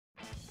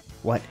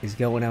What is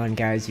going on,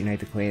 guys?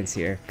 UniteTheClans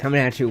here, coming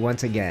at you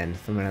once again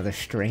from another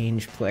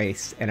strange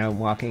place, and I'm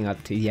walking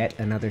up to yet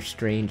another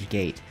strange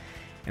gate,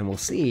 and we'll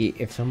see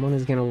if someone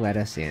is gonna let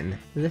us in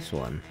this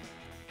one.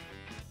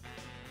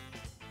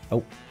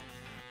 Oh,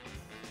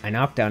 I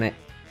knocked on it.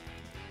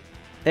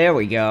 There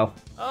we go.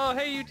 Oh,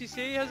 hey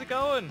UTC, how's it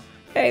going?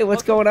 Hey,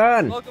 what's going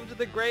on? Welcome to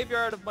the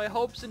graveyard of my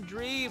hopes and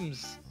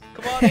dreams.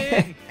 Come on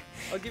in.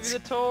 I'll give you the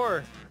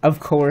tour. Of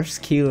course,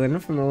 Kealan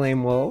from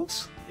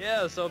TheLameWolves.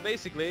 Yeah, so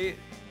basically...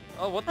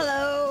 Oh, what the...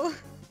 Hello.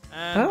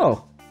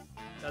 Oh.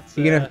 That's,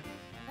 You gonna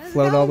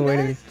float all the way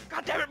to the...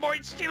 God damn it,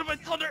 Maureen, stealing my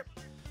thunder!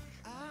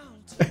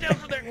 Get down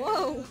from there!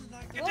 Whoa.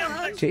 Get down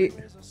from there! Gee,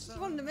 Just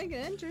wanted to make an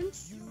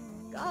entrance.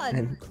 God.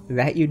 and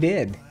that you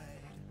did.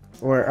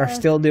 Or are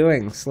still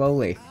doing,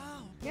 slowly.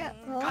 Yeah,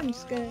 well, I'm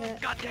just gonna...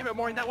 God damn it,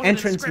 Maureen, that wasn't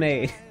in the Entrance script.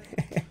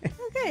 made.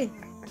 Okay.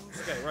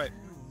 Okay, right.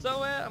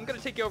 So, I'm gonna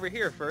take you over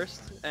here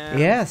first.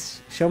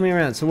 Yes, show me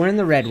around. So we're in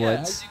the Yeah,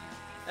 Redwoods.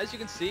 as you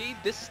can see,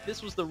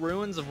 this was the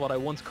ruins of what I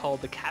once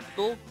called the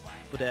capital,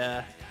 but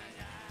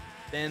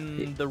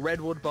then the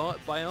redwood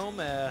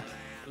biome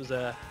was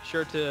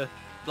sure to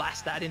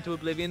blast that into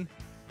oblivion.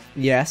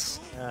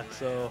 Yes.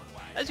 So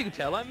as you can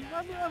tell, I'm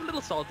a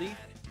little salty.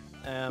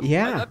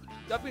 Yeah.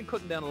 I've been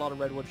cutting down a lot of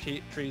redwood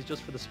trees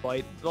just for the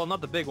spite. Well, not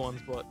the big ones,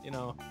 but you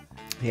know.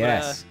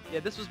 Yes. But, yeah,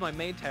 this was my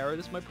main tower.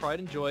 This is my pride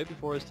and joy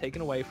before it was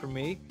taken away from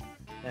me.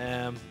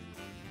 Now,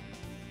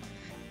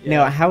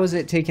 Yeah. how was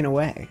it taken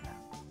away?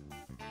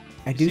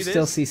 I do see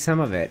still this? see some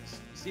of it.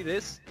 See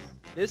this?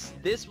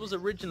 This was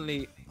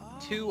originally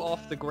 2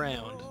 off the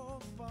ground.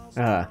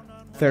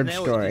 Third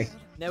Now story.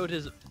 Now it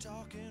is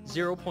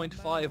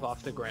 0.5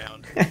 off the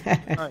ground.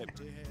 Alright.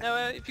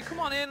 Now, if you come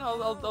on in,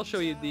 I'll show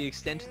you the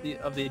extent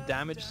of the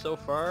damage so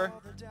far.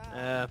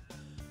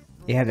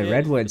 Yeah, the yeah.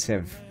 Redwoods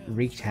have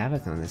wreaked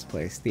havoc on this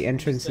place. The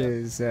entrance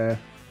is,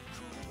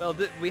 Well,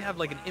 we have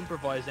like an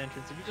improvised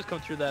entrance. If you just come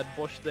through that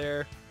bush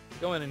there,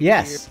 go in and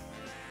yes. here,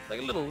 like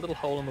a little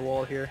hole in the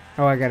wall here.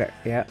 Oh, I got it.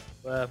 Yeah.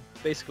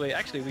 Basically,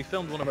 actually, we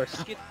filmed one of our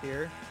skits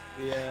here.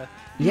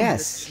 Yes.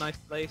 This is a nice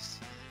place.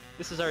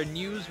 This is our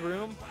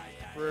newsroom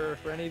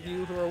for any of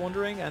you who are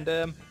wondering. And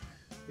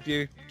if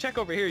you check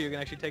over here, you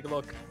can actually take a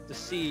look to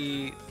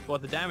see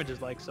what the damage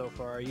is like so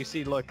far. You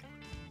see, look.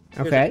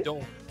 Here's Okay. a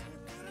dome.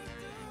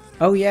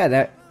 Oh, yeah,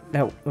 that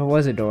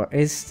was a door.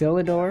 Is still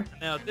a door?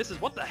 Now this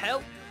is what the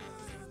hell?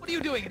 What are you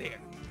doing in here?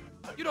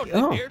 You don't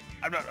live Oh. here.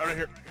 I'm not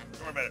here.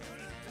 Don't worry about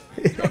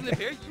it. You don't live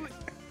here.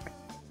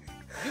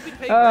 You've been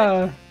paying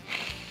rent.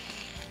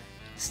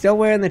 Still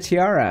wearing the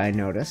tiara, I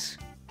notice.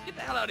 Get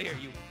the hell out of here,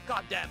 you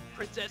goddamn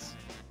princess.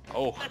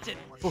 Oh. That's it.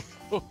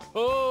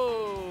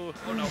 Oh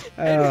no.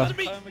 Oh. It's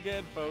me. Time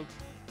again,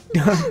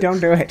 folks. Don't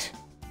do it.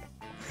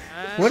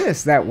 What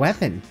is that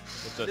weapon?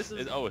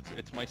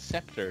 It's my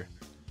scepter.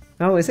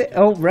 Oh, is it?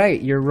 Oh, right.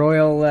 Your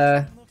royal,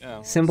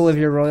 Yeah. symbol of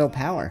your royal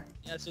power.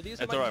 Yeah, so these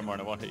are That's my alright,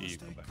 Martin. I won't hit you. You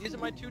come back. these are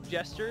my 2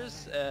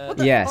 jesters.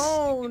 Yes.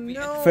 Oh,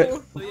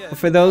 no.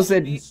 For those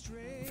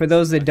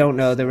that don't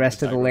know, the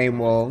rest of the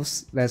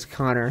LameWolves, that's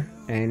Connor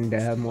and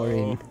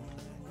Maureen.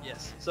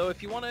 Yes. So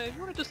if you wanna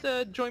just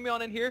join me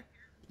on in here,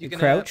 you can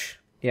Crouch.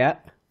 Yeah.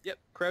 Yep,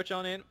 crouch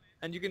on in,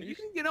 and you can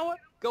you know what?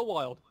 Go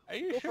wild. Are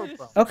you Go sure for this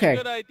it, is bro. Okay. a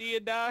good idea,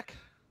 Doc?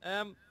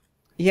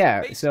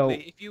 Yeah. Basically, So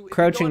if you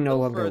crouching go a no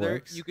little longer further,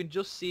 works. you can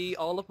just see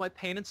all of my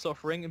pain and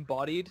suffering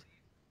embodied.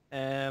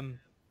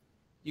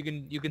 You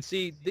can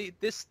see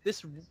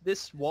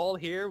this wall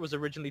here was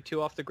originally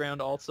 2 off the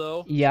ground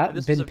also. Yeah, And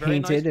this was been a very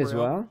painted nice as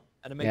room, well.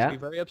 and it makes Yeah. me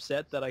very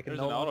upset that I can There's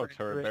no an auto longer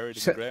turret enter it. buried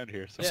in So- the ground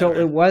here. So. Yeah. So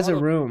it was a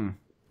Auto- room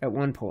at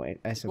one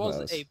point, I It suppose.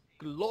 was a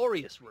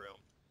glorious room.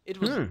 It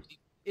was Hmm.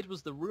 it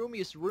was the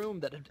roomiest room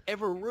that had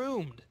ever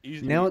roomed.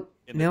 Easily Now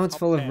in the it's top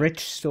full 10. of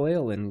rich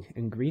soil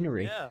and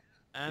greenery. Yeah,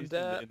 and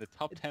Easily in the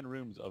top 10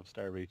 rooms of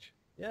Star Reach.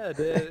 yeah,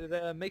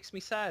 it makes me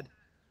sad.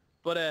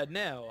 But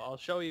now I'll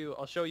show you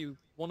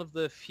one of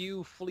the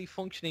few fully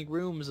functioning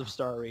rooms of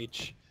Star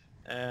Reach.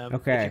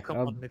 Okay,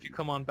 If you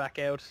come on back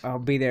out, I'll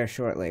be there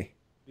shortly.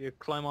 you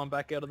climb on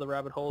back out of the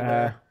rabbit hole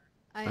there.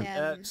 I I'm-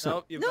 am.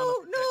 Nope, you've No,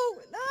 gone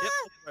no, Yep,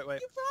 ah!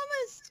 wait. You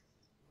promised!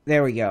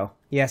 There we go.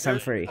 Yes, I'm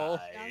There's free. Paul.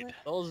 Damn it.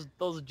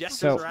 Those jesters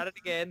So- are at it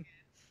again.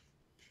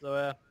 So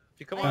if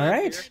you come I on All in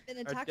right. here, have been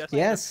our attacked jesters- by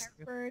Yes.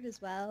 a bird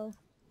as well.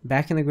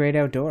 Back in the great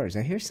outdoors.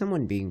 I hear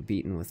someone being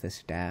beaten with a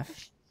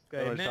staff. What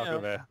Okay, are we talking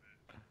about?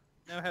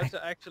 now how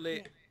to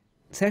actually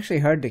It's actually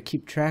hard to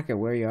keep track of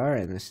where you are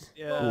in this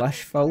Yeah.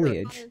 lush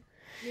foliage.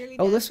 Nearly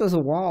Oh, dead. this was a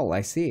wall.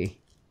 I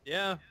see.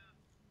 yeah.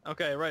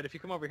 Okay, right. If you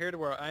come over here to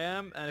where I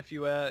am, and if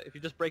you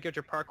just break out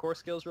your parkour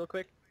skills real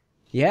quick.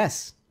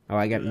 Yes. Oh,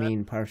 I got Do that.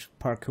 mean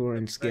parkour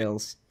and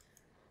skills.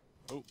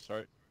 Oh,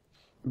 sorry.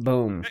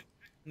 Boom.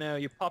 Now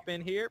you pop in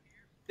here.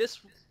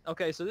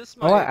 Okay, so this is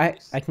my. Oh,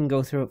 I can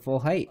go through at full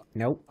height.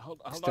 Nope. Hold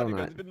Still on, you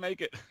not. guys didn't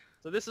make it.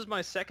 So this is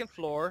my 2nd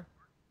floor.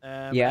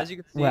 Yeah, As you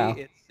can see, well.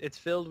 it's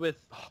filled with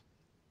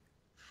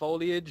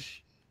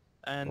foliage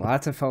and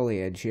Lots of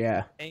foliage.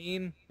 Yeah.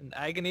 pain and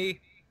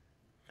agony,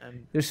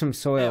 and There's some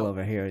soil Now-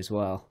 over here as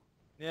well.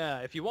 yeah.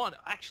 If you want,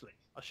 actually,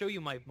 I'll show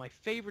you my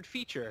favorite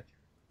feature.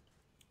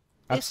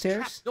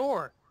 Upstairs?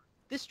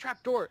 This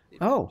trapdoor.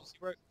 Oh.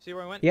 See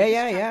where I went? Yeah, This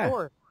yeah.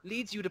 trapdoor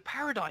leads you to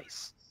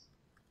paradise.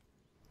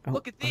 Oh,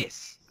 Look at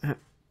this.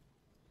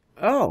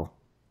 Oh.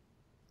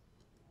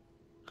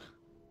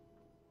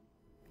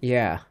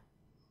 Yeah.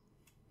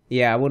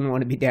 Yeah, I wouldn't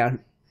want to be down.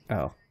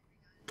 Oh.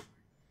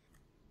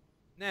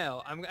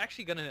 Now, I'm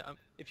actually gonna,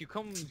 if you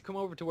come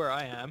over to where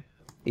I am,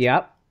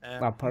 Yep.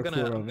 I'll I'm parkour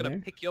gonna over there.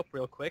 pick you up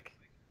real quick.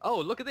 Oh,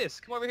 look at this.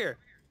 Come over here.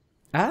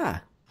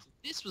 Ah.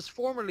 This was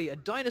formerly a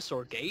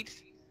dinosaur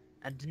gate,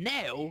 and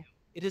now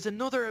it is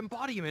another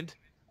embodiment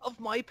of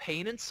my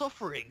pain and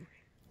suffering.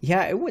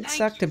 Yeah, it would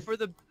suck Thank you to... for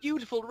the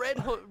beautiful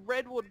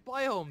redwood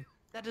biome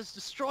that has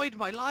destroyed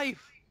my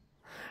life.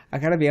 I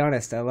gotta be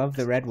honest, I love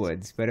the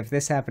redwoods, but if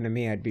this happened to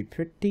me, I'd be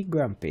pretty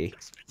grumpy. I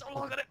spent so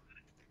long on it.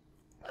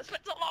 I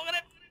spent so long on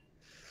it.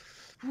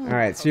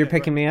 Alright, so you're Okay,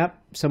 picking me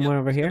up somewhere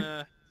over here?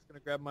 Gonna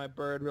grab my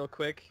bird real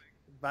quick.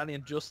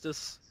 Valiant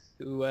Justice,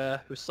 who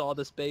saw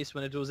this base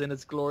when it was in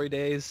its glory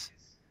days.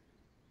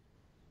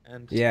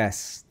 And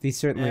Yes, these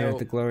certainly Now- aren't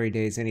the glory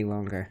days any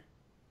longer.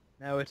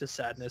 now it is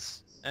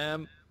sadness.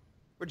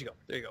 Where'd you go?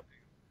 There you go.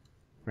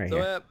 Right So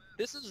here.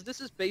 this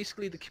is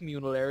basically the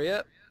communal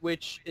area,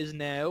 which is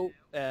now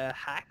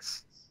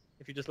hacks.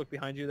 If you just look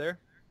behind you there,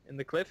 in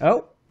the cliff.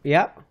 Oh,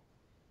 yep.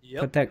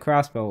 Yep. Put that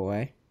crossbow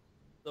away.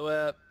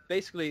 So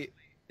basically,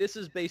 this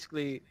is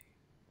basically,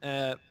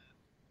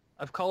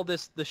 I've called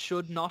this the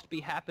should not be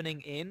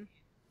happening in,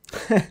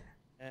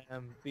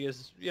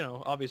 because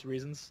obvious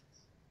reasons.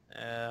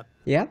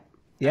 Yep.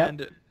 Yep.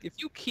 And a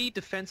few key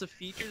defensive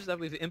features that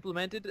we've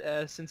implemented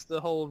since the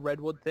whole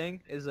Redwood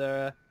thing is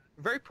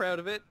very proud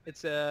of it.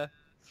 It's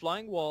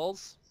flying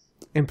walls.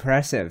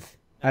 Impressive.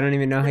 I don't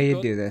even know how Pretty you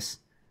good. do this.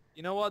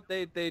 You know what?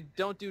 They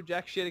don't do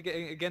jack shit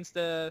against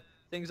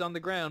things on the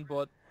ground,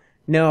 but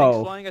things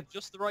No. flying at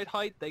just the right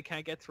height, they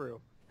can't get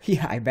through.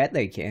 Yeah, I bet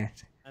they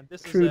can't. And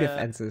this True is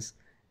defenses.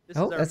 this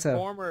Oh, is our that's a-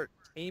 former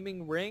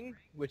taming ring,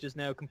 which is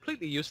now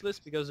completely useless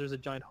because there's a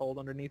giant hole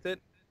underneath it.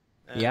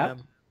 Yep.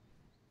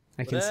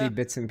 I can see but,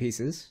 bits and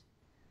pieces.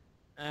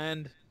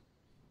 And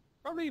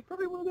probably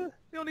one of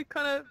the only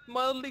kind of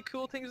mildly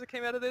cool things that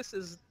came out of this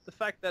is the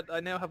fact that I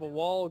now have a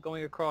wall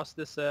going across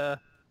this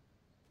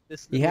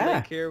this little Yeah.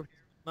 lake here.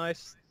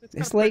 Nice. It's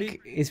This kinda lake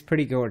pretty. is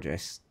pretty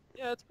gorgeous.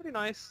 Yeah, it's pretty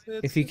nice.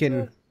 If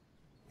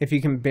you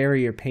can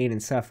bury your pain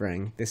and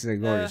suffering, this is a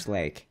gorgeous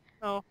lake.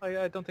 No,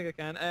 I don't think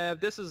I can.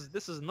 This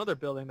is another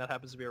building that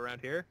happens to be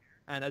around here,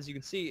 and as you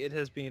can see, it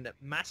has been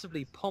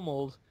massively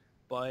pummeled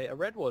by a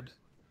redwood,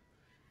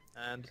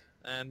 and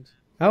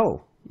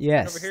Oh,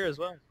 yes. over here as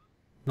well.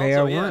 They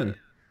Also, are yeah, one.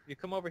 You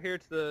come over here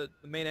to the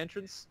main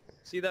entrance.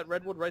 See that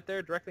redwood right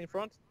there, directly in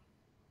front?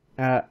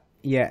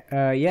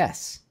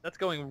 Yes. That's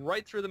going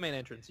right through the main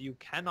entrance. You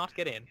cannot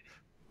get in.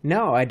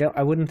 No,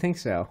 I wouldn't think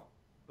so.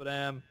 But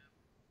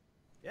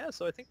yeah.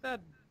 So I think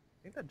that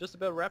just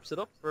about wraps it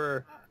up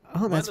for.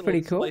 Oh, my that's little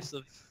pretty cool.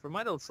 For my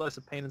little slice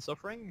of pain and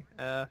suffering.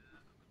 Yeah,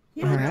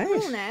 Alright.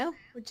 it's cool now,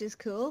 which is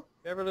cool.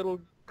 We have our little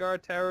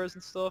guard towers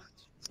and stuff.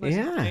 It's nice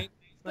and Yeah. quaint.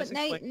 It's But nice and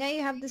now, quaint. now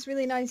you have this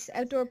really nice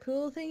outdoor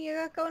pool thing you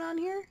got going on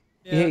here.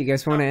 Yeah, you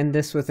guys want to end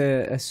this with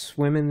a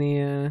swim in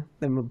the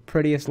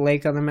prettiest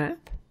lake on the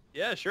map?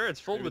 Yeah, sure.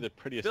 It's Maybe the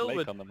prettiest filled lake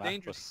with on the map,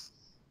 dangerous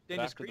but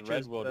after the creatures.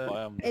 redwood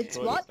biome It's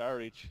destroyed what? Star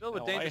Reach, Filled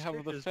with now I dangerous have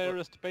the creatures, but-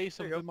 fairest base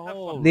There of you them go, have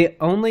all. fun. The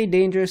only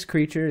dangerous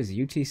creature is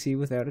UTC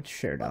without its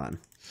shirt on.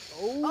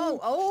 Oh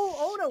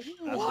no! As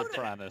Whoa, the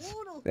Piranhas.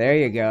 no. There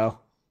you go.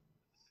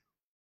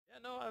 Yeah,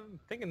 no, I'm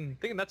thinking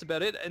that's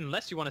about it.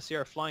 Unless you want to see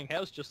our flying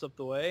house just up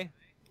the way.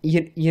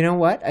 You know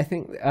what? I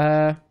think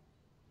I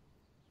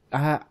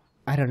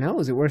don't know.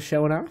 Is it worth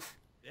showing off?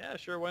 Yeah,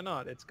 sure. Why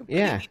not? It's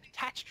completely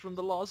detached from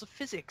the laws of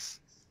physics,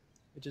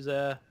 which is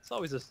it's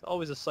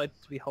always a sight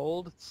to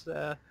behold. It's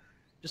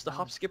just a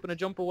hop, skip, and a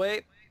jump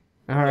away.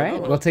 All right,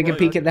 no, we'll take a right,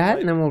 peek at that, right.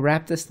 and then we'll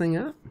wrap this thing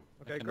up.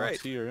 Okay, I cannot great.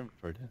 see your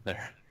inventory down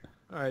there.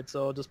 All right,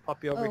 so I'll just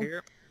pop you over Oh.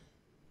 here.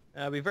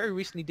 We very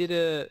recently did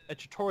a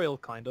tutorial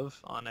kind of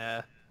on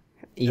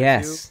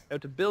Yes. how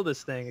to build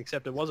this thing,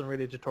 except it wasn't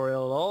really a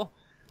tutorial at all.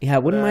 Yeah, I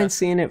wouldn't Uh, mind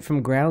seeing it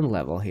from ground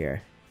level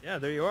here. Yeah,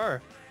 there you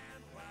are.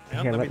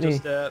 Yeah, Here, let let me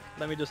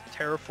me- just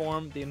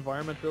terraform the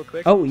environment real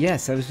quick. Oh,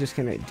 yes, I was just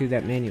gonna do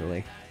that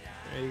manually.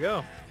 There you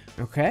go.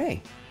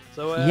 Okay.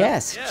 So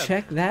Yes, yeah,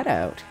 check that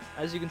out.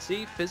 as you can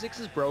see, physics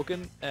is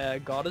broken,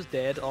 God is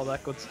dead, all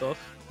that good stuff.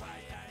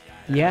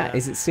 Yeah,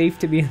 is it safe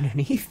to be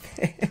underneath?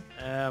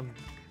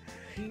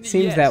 Seems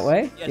Yes, that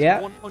way, Yes, yeah.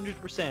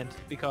 100%,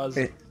 because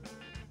It-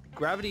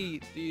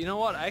 gravity. You know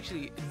what? I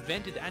actually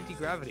invented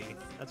anti-gravity.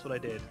 That's what I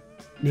did.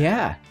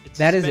 Yeah, It's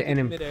that is suspended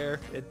an in midair.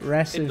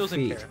 impressive it doesn't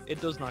feat. care.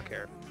 It does not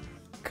care.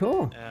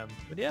 Cool.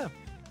 But yeah,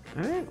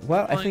 All right.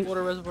 Well, I flying think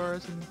water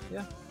reservoirs and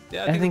yeah.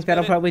 Yeah, I think that's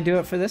that'll about it. probably do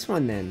it for this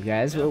one then,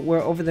 guys. Yeah. We're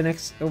over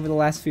the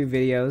last few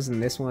videos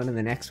and this one and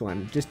the next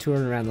one, just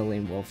touring around the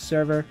TheLameWolves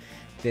server.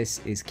 This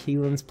is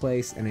Kealan's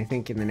place, and I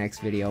think in the next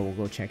video we'll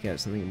go check out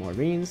something more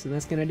Maureen's, and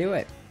that's gonna do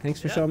it. Thanks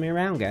for Yeah. showing me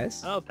around,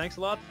 guys. Oh, thanks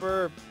a lot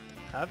for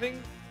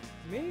having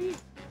me.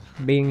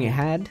 Being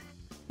had,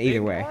 either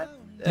Being way. had.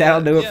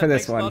 That'll do it yeah, for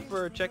this thanks a lot one.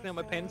 for checking out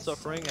my pain and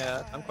suffering.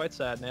 I'm quite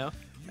sad now.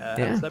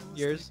 Yeah. Slept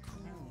years.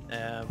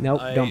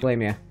 Nope, don't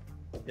blame you.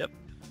 Yep.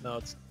 No,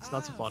 it's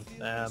not so fun.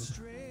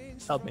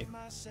 Help me.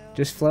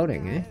 Just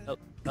floating, eh?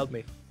 Help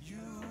me.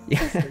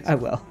 Yeah, I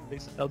will.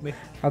 Please help me.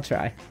 I'll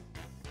try.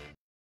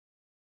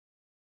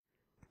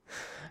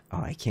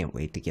 Oh, I can't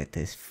wait to get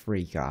this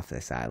freak off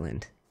this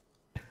island.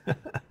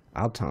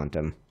 I'll taunt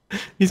him.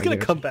 He's gonna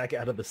come back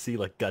out of the sea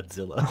like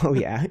Godzilla. Oh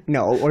yeah.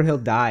 No, or he'll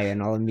die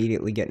and I'll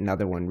immediately get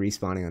another one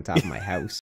respawning on top of my house.